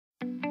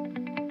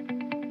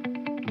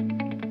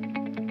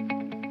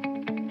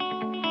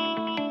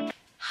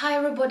Hi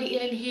everybody,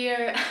 Ellen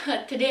here.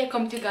 Today I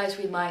come to you guys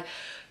with my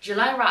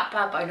July wrap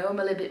up. I know I'm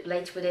a little bit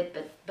late with it,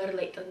 but better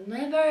late than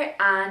never.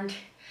 And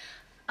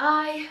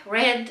I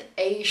read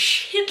a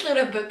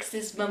shitload of books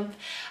this month.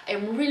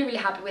 I'm really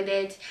happy with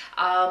it.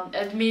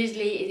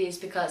 Admittedly, it is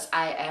because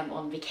I am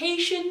on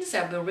vacation, so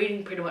I've been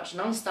reading pretty much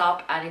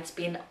non-stop and it's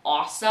been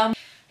awesome.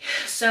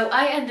 So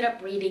I ended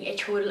up reading a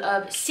total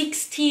of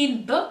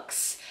 16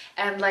 books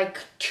and like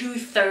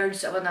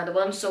 2/3 of another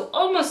one, so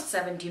almost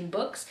 17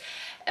 books.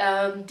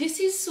 This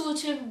is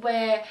sort of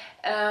where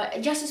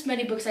just as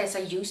many books as I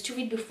used to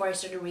read before I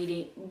started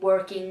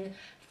working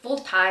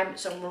full-time,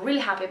 so I'm really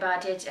happy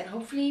about it, and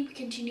hopefully we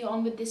continue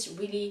on with this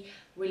really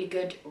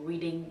good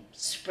reading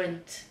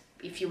sprint,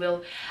 if you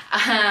will.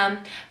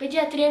 But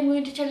yeah, today I'm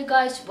going to tell you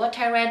guys what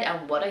I read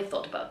and what I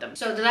thought about them.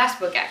 So the last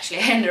book actually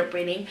I ended up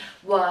reading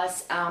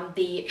was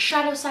The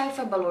Shadow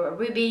Cipher by Laura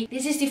Ruby.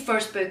 This is the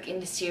first book in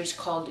the series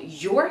called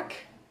York.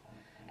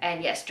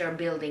 And yes, they're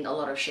building a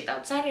lot of shit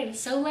outside and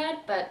it's so loud,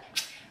 but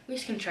we're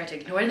just gonna try to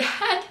ignore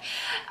that.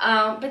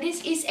 But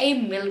this is a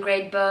middle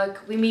grade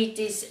book. We meet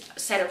this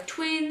set of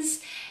twins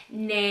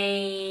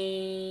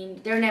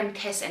they're named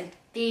Tess and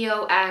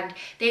Theo, and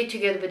they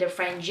together with their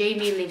friend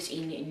Jamie lives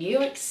in New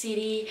York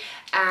City,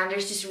 and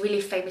there's this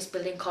really famous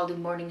building called the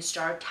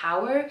Morningstar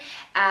Tower,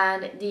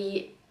 and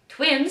the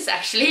twins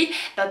actually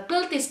that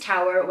built this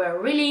tower were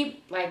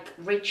really like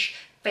rich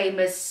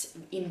famous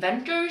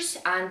inventors,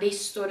 and they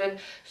sort of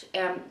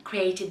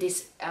created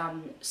this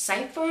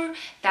cipher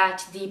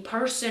that the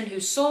person who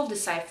solved the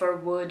cipher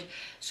would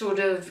sort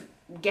of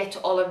get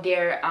all of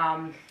their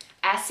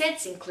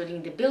assets,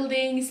 including the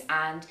buildings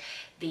and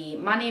the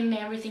money and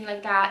everything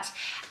like that.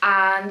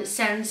 And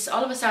since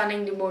all of a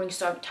sudden the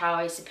Morningstar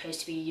Tower is supposed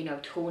to be, you know,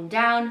 torn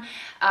down,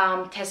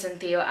 Tess and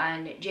Theo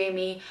and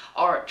Jamie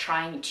are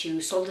trying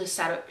to solve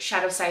the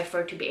shadow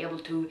cipher to be able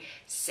to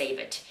save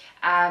it.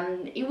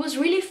 It was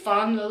really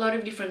fun, a lot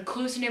of different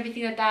clues and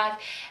everything like that.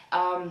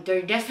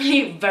 They're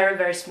definitely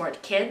very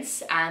smart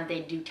kids, and they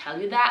do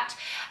tell you that.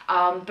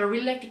 But I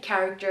really like the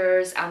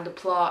characters and the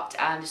plot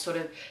and the sort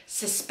of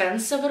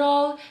suspense of it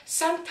all.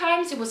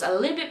 Sometimes it was a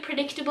little bit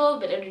predictable,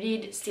 but I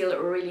did still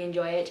really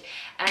enjoy it,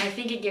 and I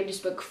think I gave this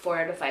book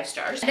 4 out of 5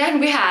 stars. And then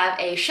we have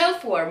a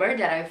shelf warmer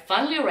that I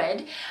finally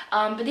read,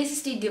 but this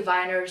is The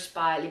Diviners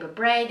by Libba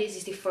Bray. This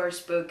is the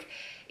first book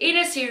in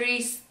a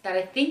series that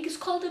I think is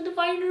called The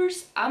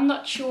Diviners. I'm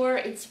not sure,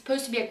 it's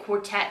supposed to be a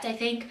quartet, I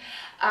think.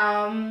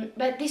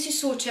 But this is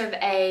sort of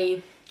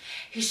a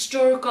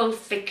historical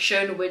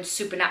fiction with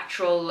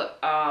supernatural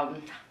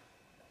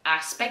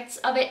aspects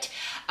of it,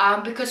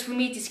 because we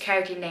meet this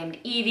character named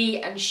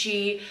Evie, and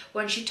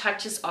when she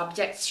touches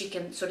objects, she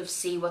can sort of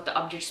see what the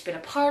object's been a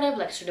part of,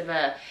 like sort of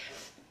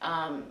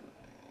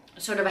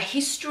a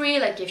history.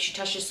 Like if she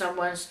touches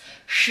someone's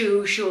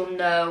shoe, she'll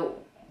know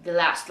the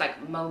last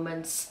like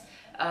moments,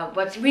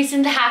 what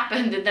recently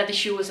happened that the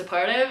shoe was a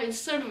part of. It's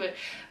sort of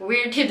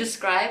weird to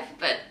describe,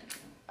 but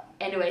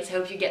anyways, I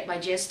hope you get my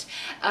gist.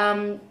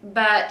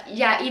 But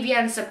yeah, Evie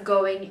ends up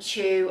going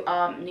to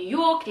New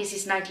York. This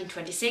is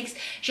 1926.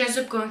 She ends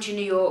up going to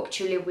New York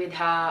to live with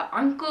her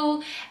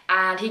uncle,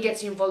 and he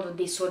gets involved with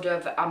this sort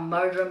of a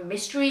murder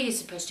mystery. He's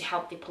supposed to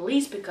help the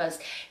police because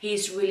he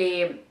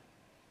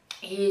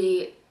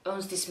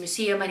owns this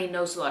museum and he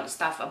knows a lot of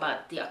stuff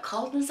about the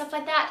occult and stuff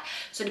like that.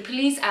 So the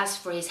police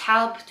ask for his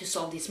help to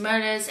solve these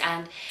murders,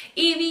 and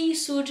Evie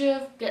sort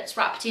of gets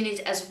wrapped in it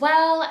as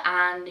well,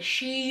 and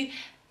she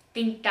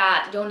thinks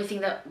that the only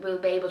thing that will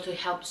be able to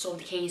help solve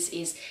the case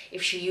is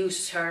if she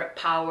uses her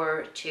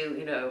power to,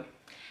 you know,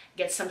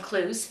 get some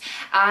clues.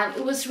 And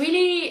it was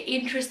really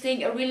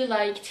interesting. I really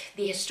liked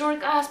the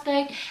historic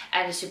aspect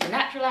and the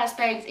supernatural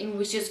aspect. It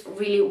was just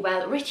really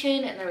well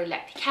written, and I really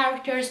liked the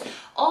characters,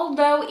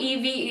 although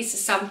Evie is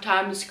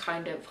sometimes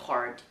kind of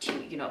hard to,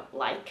 you know,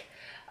 like.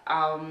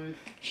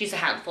 She's a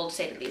handful, to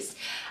say the least.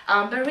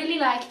 But I really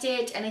liked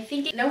it, and I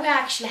think now we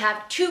actually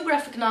have 2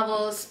 graphic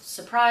novels.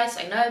 Surprise,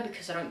 I know,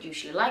 because I don't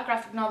usually like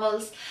graphic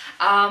novels.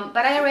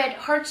 But I read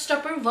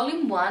Heartstopper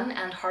Volume 1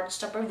 and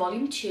Heartstopper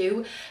Volume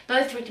 2,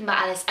 both written by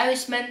Alice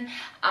Oseman.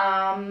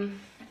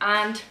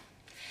 And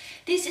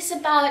this is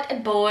about a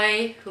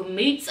boy who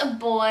meets a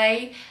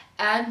boy,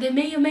 and they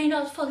may or may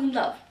not fall in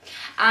love.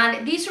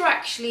 And these are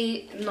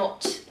actually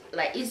not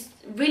like, it's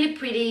really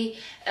pretty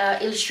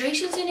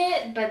illustrations in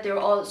it, but they're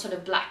all sort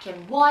of black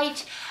and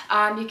white.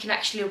 You can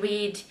actually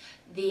read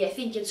I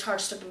think it's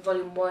Heartstopper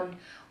Volume 1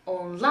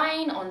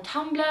 online on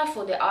Tumblr,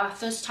 for the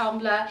author's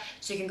Tumblr,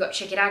 so you can go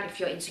check it out if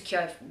you're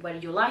insecure whether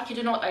you like it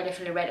or not. I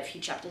definitely read a few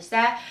chapters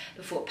there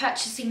before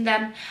purchasing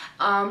them.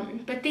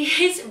 But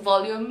these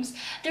volumes,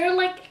 they're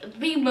like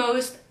the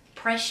most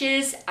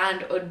precious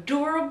and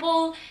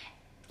adorable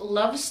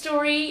love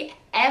story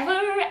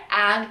ever,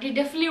 and they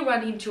definitely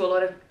run into a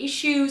lot of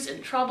issues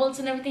and troubles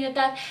and everything like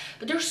that,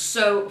 but they're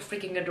so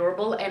freaking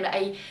adorable, and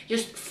I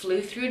just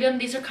flew through them.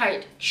 These are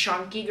quite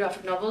chunky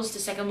graphic novels. The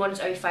second one is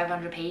only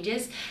 500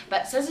 pages,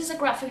 but since it's a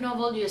graphic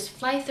novel, you just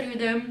fly through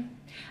them.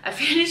 I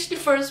finished the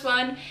first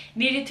one,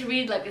 needed to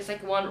read like the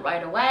second one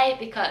right away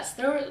because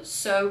they're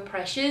so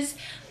precious.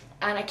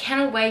 and I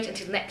cannot wait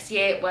until next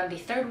year when the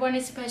third one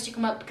is supposed to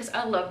come out, because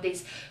I love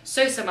these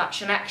so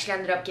much, and I actually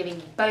ended up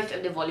giving both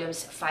of the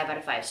volumes 5 out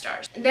of 5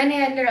 stars. And then I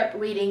ended up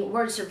reading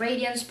Words of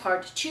Radiance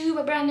Part 2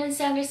 by Brandon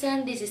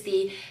Sanderson. This is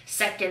the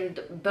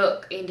second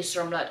book in the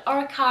Stormlight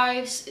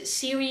Archives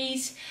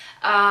series.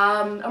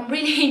 I'm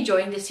really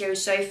enjoying the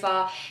series so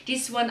far.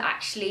 This one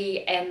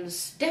actually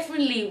ends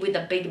definitely with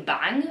a big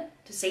bang,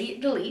 to say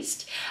the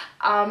least.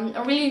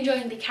 I'm really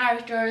enjoying the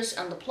characters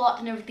and the plot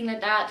and everything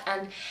like that,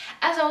 and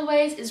as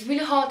always, it's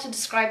really hard to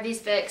describe these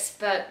books,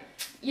 but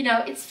you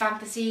know, it's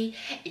fantasy,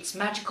 it's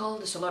magical,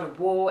 there's a lot of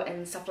war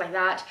and stuff like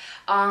that,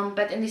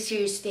 but in this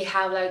series they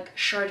have like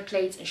shard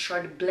plates and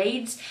shard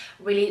blades,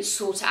 really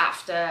sought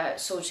after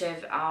sort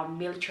of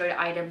military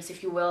items,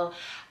 if you will,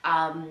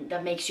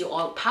 that makes you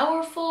all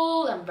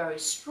powerful and very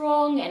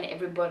strong, and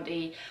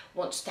everybody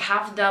wants to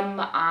have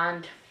them,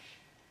 and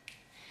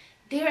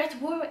they're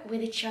at war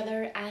with each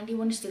other, and they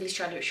want to steal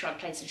each other's shard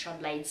plates and shard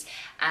blades,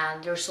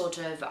 and they're sort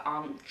of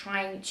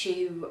trying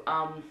to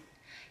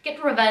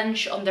get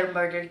revenge on their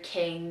murdered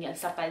king and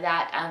stuff like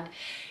that. And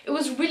it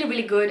was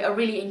really good. I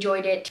really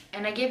enjoyed it,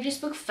 and I gave this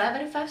book 5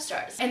 out of 5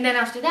 stars. And then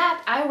after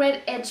that I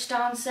read Edge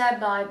Dancer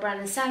by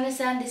Brandon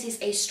Sanderson. This is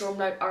a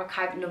Stormlight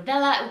Archive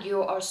novella.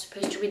 You are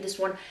supposed to read this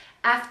one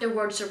after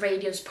Words of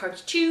Radiance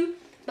Part 2,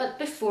 but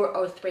before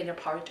Oathbringer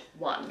Part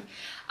 1.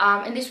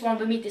 In this one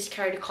we meet this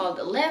character called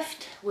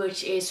Lift,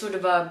 which is sort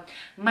of a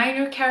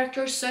minor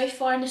character so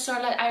far in the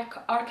Starlight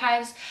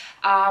Archives.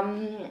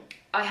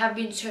 I have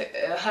been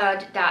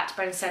heard that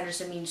Brandon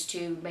Sanderson means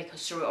to make a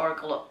story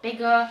arc a lot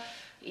bigger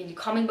in the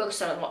comic books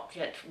that are not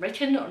yet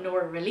written or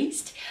nor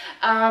released.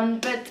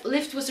 But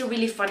Lift was a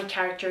really funny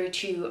character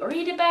to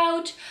read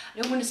about.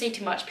 I don't want to say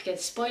too much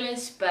because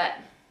spoilers, but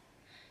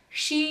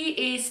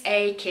she is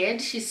a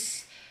kid.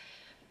 She's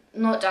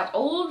not that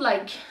old,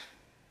 like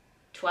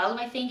 12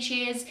 I think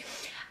she is,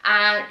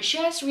 and she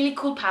has really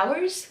cool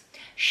powers.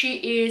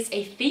 She is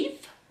a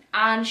thief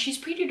and she's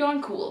pretty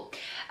darn cool,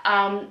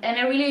 and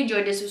I really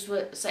enjoyed this. This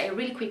was a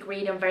really quick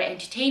read and very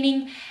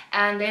entertaining,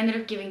 and I ended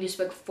up giving this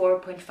book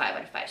 4.5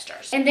 out of 5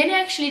 stars. And then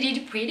I actually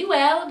did pretty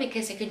well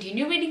because I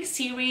continue reading the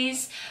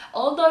series,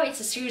 although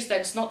it's a series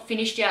that's not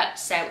finished yet,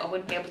 so I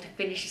wouldn't be able to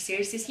finish the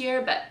series this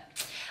year, but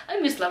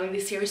I'm just loving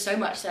this series so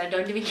much that I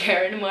don't even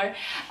care anymore.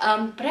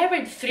 But I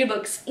read 3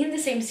 books in the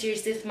same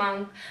series this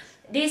month.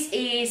 This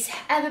is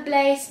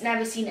Everblaze,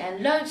 Never Seen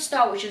and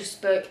Lodestar, which is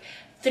book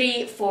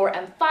 3, 4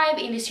 and 5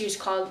 in the series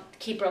called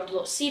Keeper of the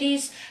Lost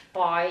Cities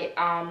by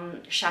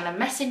Shanna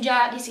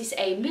Messenger. This is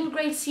a middle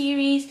grade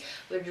series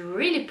with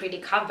really pretty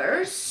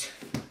covers,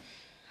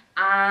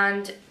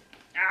 and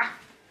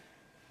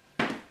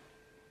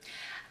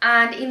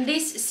in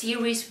this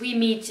series we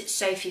meet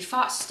Sophie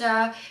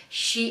Foster.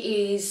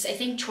 She is, I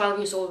think, 12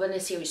 years old when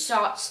the series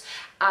starts,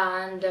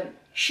 and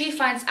she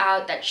finds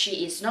out that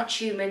she is not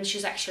human,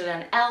 she's actually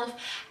an elf,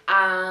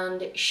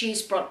 and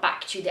she's brought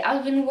back to the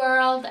elven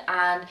world,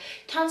 and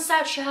turns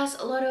out she has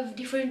a lot of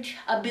different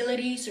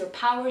abilities or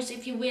powers,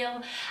 if you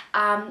will.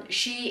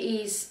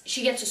 She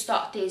gets to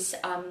start this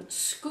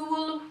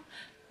school,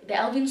 the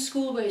elven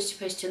school, where you're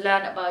supposed to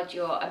learn about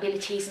your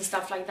abilities and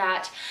stuff like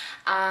that,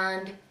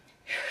 and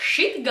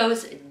shit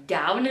goes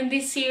down in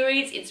this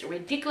series. It's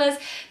ridiculous.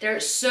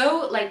 They're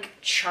so like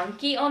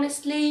chunky,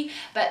 honestly,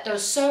 but they're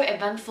so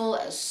eventful,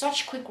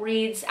 such quick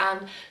reads,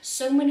 and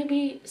so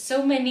many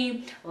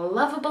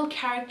lovable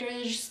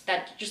characters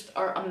that just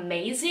are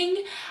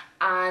amazing,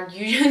 and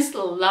you just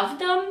love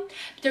them.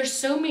 There's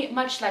so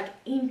much like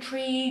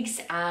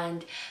intrigues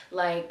and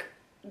like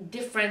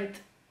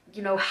different,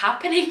 you know,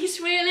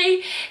 happenings.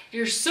 Really,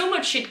 there's so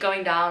much shit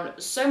going down,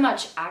 so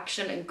much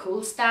action and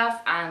cool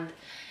stuff, and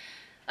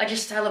I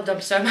love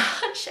them so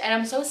much. And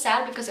I'm so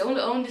sad because I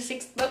only own the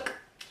 6th book,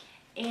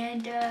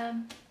 and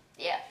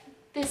yeah,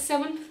 the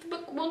 7th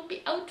book won't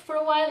be out for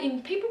a while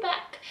in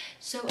paperback,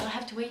 so I'll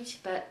have to wait.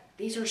 But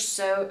these are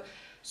such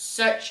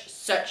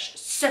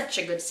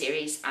a good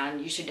series,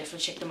 and you should definitely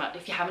check them out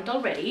if you haven't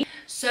already.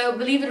 So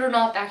believe it or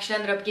not, I actually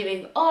ended up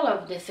giving all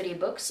of the 3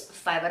 books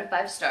 5 out of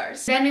 5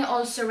 stars. Then I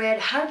also read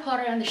Harry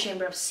Potter and the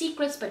Chamber of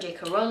Secrets by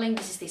J.K. Rowling.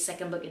 This is the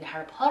 2nd book in the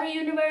Harry Potter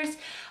universe.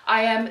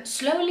 I am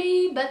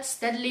slowly but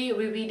steadily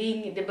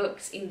rereading the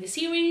books in the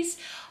series.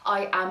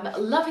 I am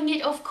loving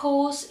it, of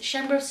course.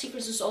 Chamber of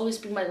Secrets has always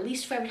been my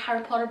least favorite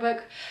Harry Potter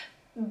book,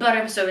 but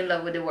I'm so in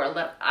love with the world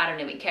that I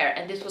don't even care.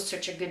 And this was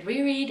such a good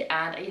reread,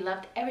 and I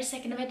loved every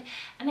second of it,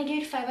 and I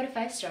gave it 5 out of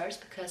 5 stars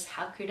because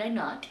how could I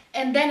not?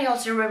 And then I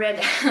also reread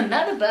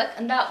another book,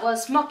 and that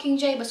was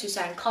Mockingjay by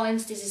Suzanne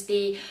Collins. This is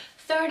the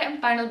 3rd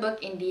and final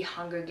book in the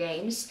Hunger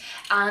Games,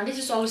 and this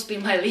has always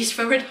been my least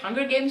favorite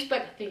Hunger Games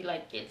book. I think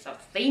like it's a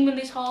theme in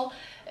this haul,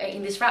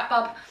 in this wrap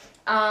up.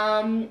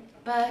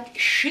 But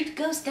shit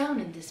goes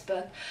down in this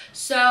book.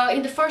 So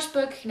in the first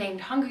book,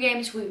 named Hunger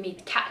Games, we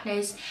meet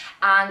Katniss,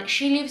 and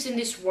she lives in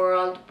this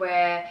world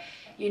where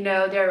you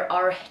know, there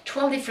are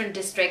 12 different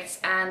districts,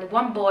 and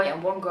one boy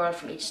and one girl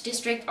from each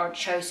district are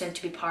chosen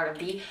to be part of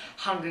the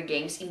Hunger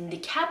Games in the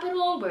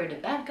capital where the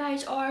bad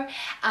guys are,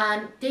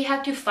 and they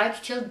have to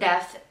fight till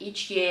death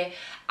each year,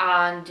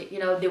 and you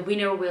know, the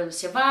winner will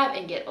survive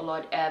and get a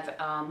lot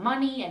of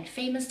money and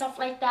fame and stuff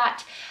like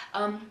that.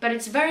 But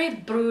it's very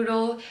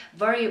brutal,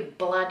 very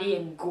bloody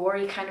and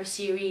gory kind of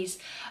series,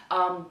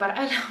 but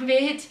I love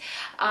it.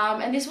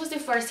 And this was the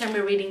first time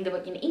we're reading the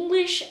book in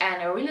English,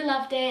 and I really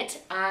loved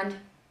it, and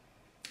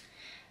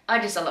I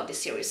love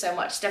this series so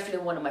much. It's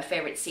definitely one of my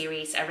favorite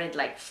series. I read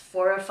like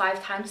 4 or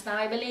 5 times now,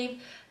 I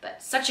believe,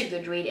 but such a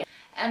good read.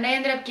 And I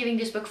ended up giving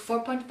this book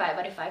 4.5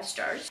 out of 5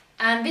 stars.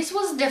 And this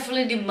was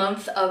definitely the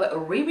month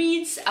of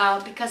rereads,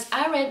 because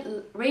I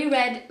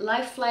reread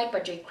Lifelike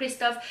by Jay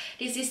Kristoff.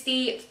 This is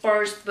the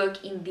first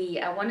book in the,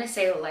 I want to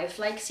say,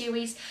 Lifelike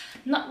series.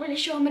 Not really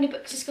sure how many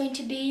books it's going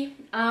to be.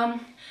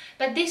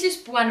 But this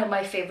is one of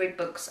my favorite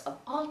books of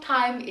all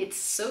time. It's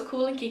so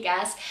cool and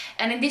kick-ass.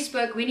 And in this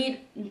book, we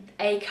need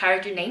a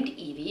character named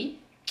Evie,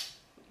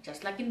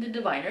 just like in the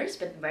Diviners,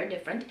 but very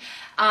different.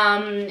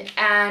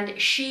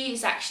 And she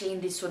is actually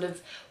in this sort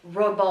of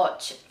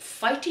robot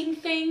fighting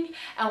thing.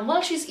 And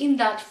while she's in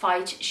that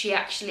fight, she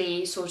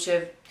actually sort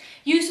of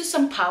uses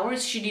some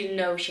powers she didn't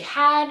know she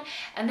had.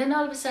 And then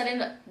all of a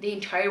sudden, the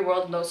entire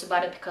world knows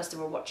about it because they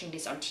were watching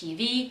this on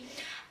TV.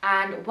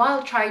 And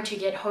while trying to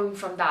get home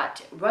from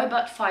that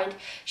robot fight,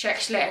 she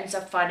actually ends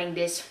up finding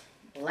this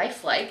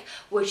Lifelike,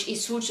 which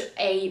is sort of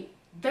a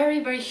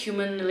very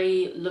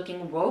humanly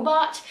looking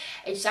robot.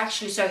 It's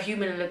actually so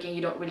human looking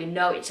you don't really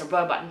know it's a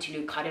robot until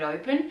you cut it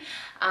open.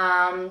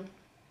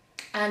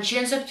 And she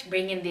ends up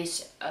bringing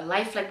this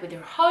Lifelike with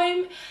her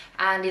home,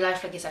 and the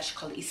Lifelike is actually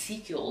called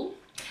Ezekiel.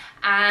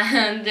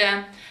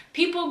 And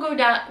people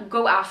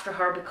go after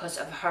her because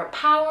of her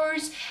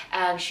powers,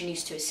 and she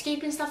needs to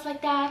escape and stuff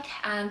like that.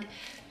 And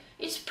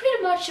it's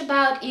pretty much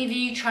about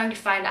Evie trying to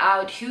find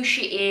out who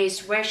she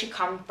is, where she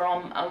comes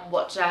from, and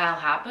what the hell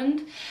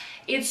happened.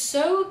 It's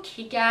so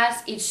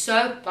kick-ass, it's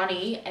so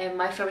funny, and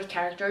my favorite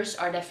characters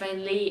are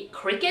definitely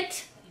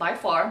Cricket, by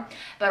far,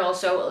 but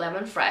also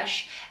Lemon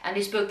Fresh. And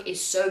this book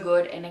is so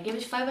good, and I give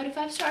it 5 out of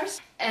 5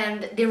 stars.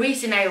 And the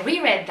reason I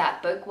reread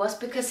that book was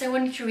because I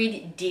wanted to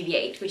read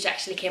Deviate, which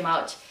actually came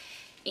out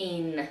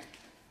in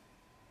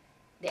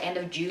the end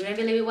of June, I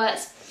believe it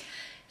was.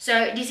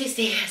 So this is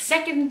the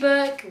second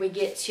book. We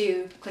get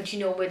to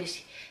continue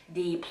with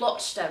the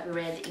plots that we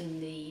read in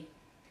the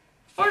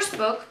first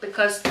book,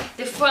 because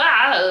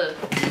the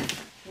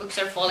books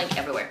are falling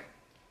everywhere.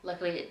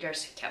 Luckily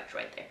there's a couch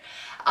right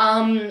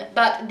there.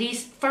 But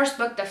this first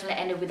book definitely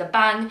ended with a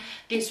bang.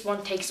 This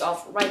one takes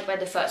off right where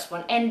the first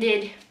one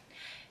ended.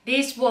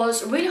 This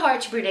was really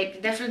hard to predict.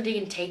 It definitely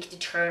didn't take the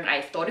turn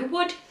I thought it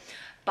would.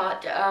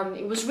 But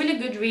it was really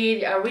good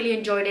read. I really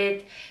enjoyed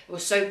it. It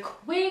was so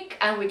quick,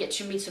 and we get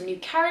to meet some new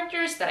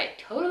characters that I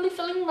totally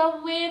fell in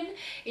love with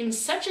in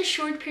such a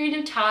short period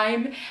of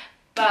time.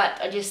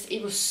 But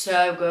it was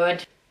so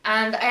good.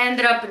 And I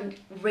ended up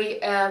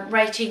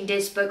rating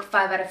this book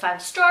 5 out of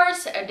 5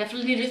 stars. I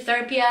definitely needed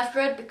therapy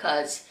after it,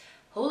 because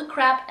holy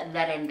crap,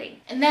 that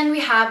ending. And then we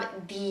have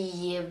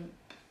the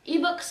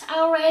ebooks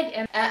I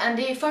read, and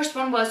the first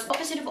one was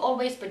Opposite of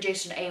Always by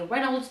Jason A.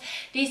 Reynolds.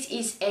 This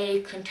is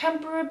a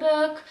contemporary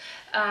book.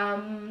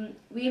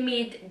 We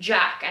meet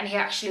Jack, and he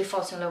actually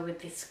falls in love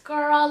with this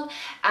girl,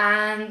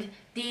 and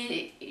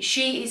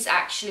she is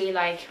actually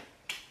like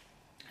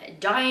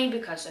dying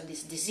because of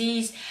this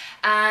disease,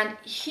 and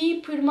he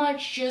pretty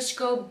much just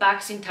go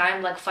back in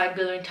time like 5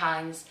 billion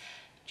times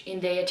in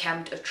the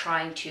attempt of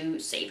trying to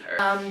save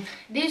her.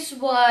 This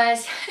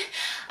was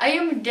I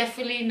am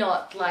definitely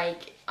not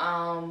like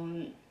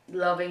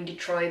loving the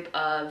trope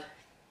of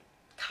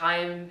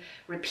time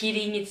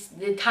repeating. It's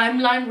the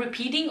timeline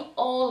repeating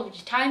all of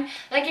the time.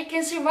 Like, I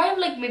can survive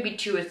like maybe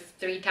 2 or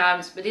 3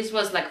 times, but this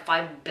was like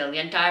 5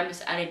 billion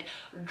times, and it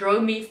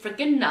drove me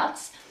freaking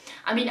nuts.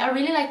 I mean, I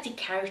really liked the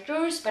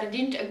characters, but I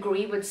didn't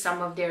agree with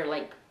some of their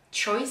like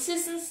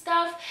choices and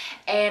stuff,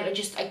 and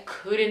I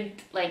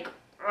couldn't like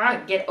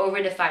get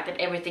over the fact that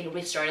everything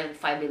restarted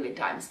 5 billion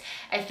times.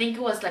 I think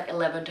it was like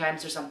 11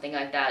 times or something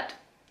like that.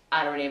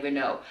 I don't even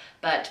know,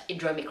 but it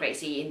drove me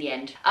crazy in the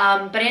end.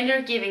 But I ended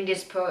up giving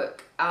this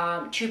book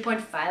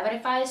 2.5 out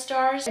of 5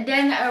 stars. And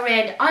then I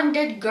read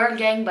Undead Girl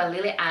Gang by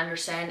Lily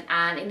Anderson,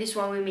 and in this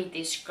one we meet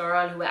this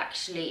girl who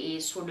actually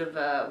is sort of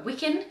a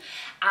Wiccan,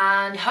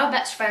 and her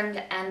best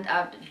friend end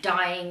up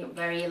dying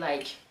very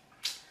like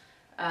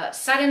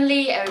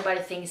suddenly. Everybody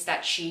thinks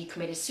that she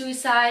committed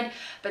suicide,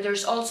 but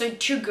there's also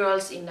 2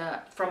 girls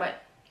from a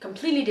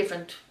completely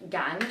different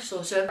gang,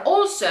 so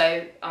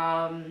also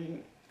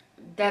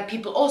that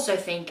people also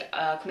think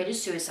committed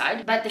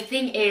suicide. But the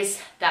thing is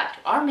that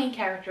our main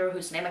character,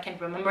 whose name I can't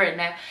remember right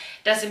now,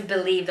 doesn't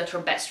believe that her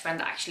best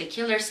friend actually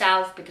killed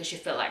herself, because she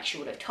felt like she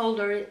would have told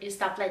her and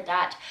stuff like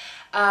that.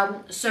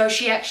 So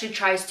she actually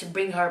tries to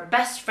bring her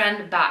best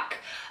friend back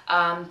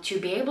to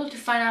be able to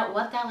find out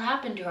what the hell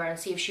happened to her and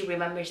see if she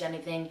remembers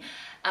anything.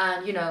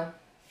 And you know,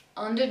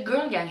 on the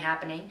girl gang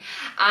happening.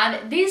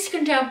 And this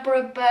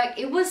contemporary book,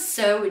 it was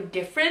so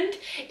different,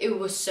 it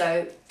was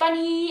so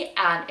funny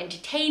and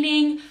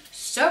entertaining,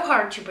 so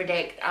hard to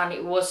predict, and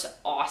it was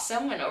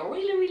awesome, and I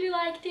really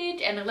liked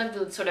it. And I loved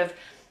the sort of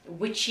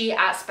witchy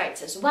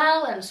aspects as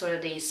well, and sort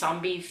of the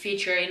zombie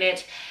feature in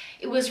it.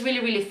 It was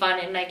really fun,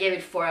 and I gave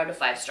it 4 out of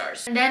 5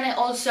 stars. And then I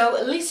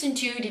also listened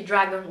to The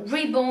Dragon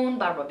Reborn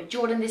by Robert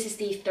Jordan. This is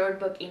the 3rd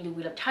book in the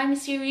Wheel of Time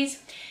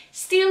series.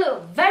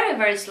 Still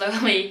very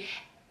slowly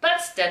but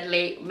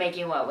steadily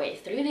making my way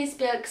through these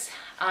books.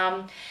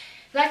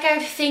 Like I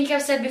think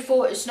I've said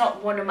before, it's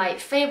not one of my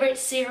favorite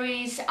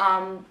series,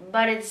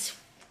 but it's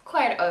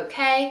quite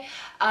okay.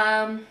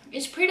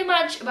 It's pretty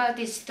much about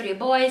these 3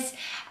 boys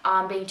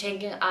being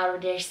taken out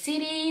of their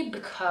city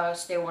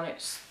because they want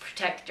to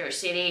protect their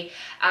city.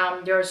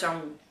 There are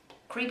some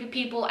creepy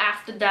people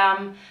after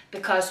them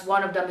because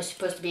one of them is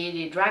supposed to be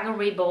the Dragon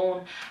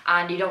Reborn,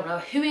 and you don't know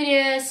who it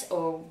is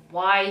or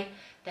why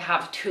they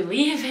have to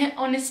leave it,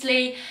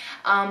 honestly.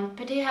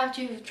 But they have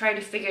to try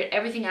to figure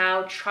everything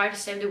out, try to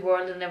save the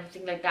world and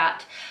everything like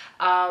that.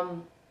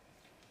 And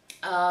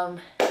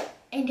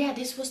yeah,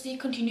 this was the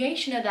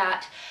continuation of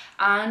that,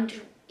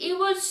 and it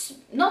was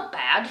not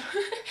bad.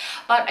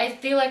 But I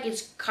feel like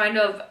it's kind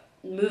of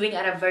moving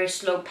at a very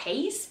slow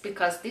pace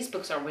because these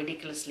books are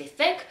ridiculously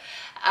thick,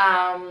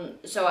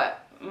 so I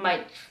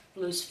might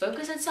lose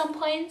focus at some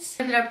points.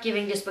 I ended up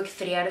giving this book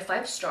 3 out of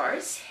 5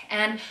 stars,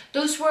 and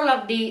those were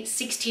of the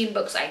 16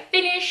 books I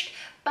finished.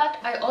 But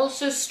I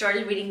also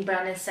started reading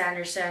Brandon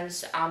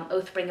Sanderson's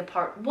Oathbringer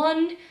Part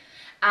 1,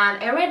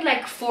 and I read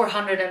like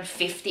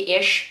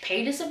 450-ish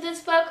pages of this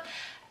book,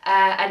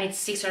 and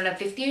it's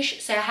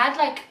 650-ish, so I had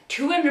like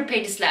 200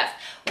 pages left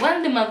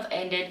when the month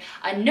ended.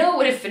 I know I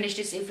would have finished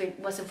this if it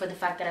wasn't for the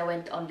fact that I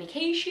went on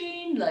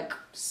vacation, like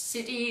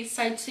city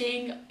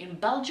sightseeing in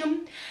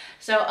Belgium.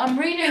 So I'm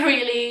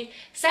really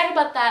excited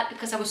about that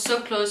because I was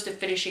so close to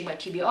finishing my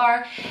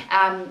TBR.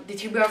 The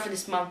TBR for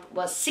this month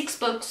was 6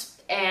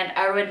 books, and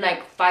I read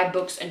like 5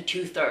 books and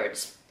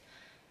 2/3.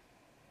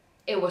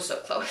 It was so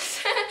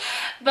close.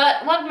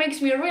 But what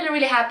makes me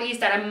really happy is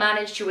that I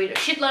managed to read a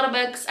shitload of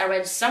books. I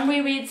read some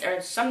rereads, I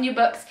read some new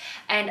books,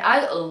 and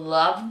I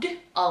loved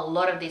a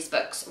lot of these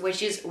books,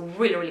 which is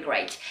really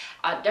great.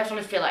 I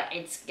definitely feel like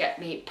it's got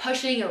me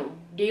pushing in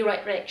the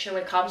right direction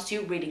when it comes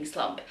to reading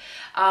slump.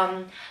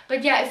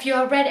 But yeah, if you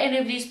have read any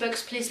of these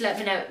books, please let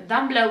me know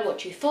down below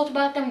what you thought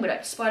about them,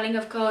 without spoiling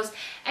of course.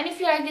 And if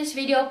you like this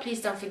video,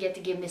 please don't forget to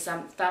give me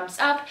some thumbs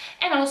up,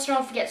 and also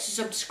don't forget to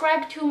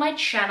subscribe to my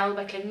channel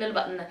by clicking the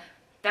little button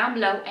down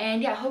below.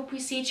 And yeah, I hope we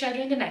see each other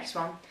in the next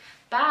one.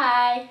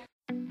 Bye!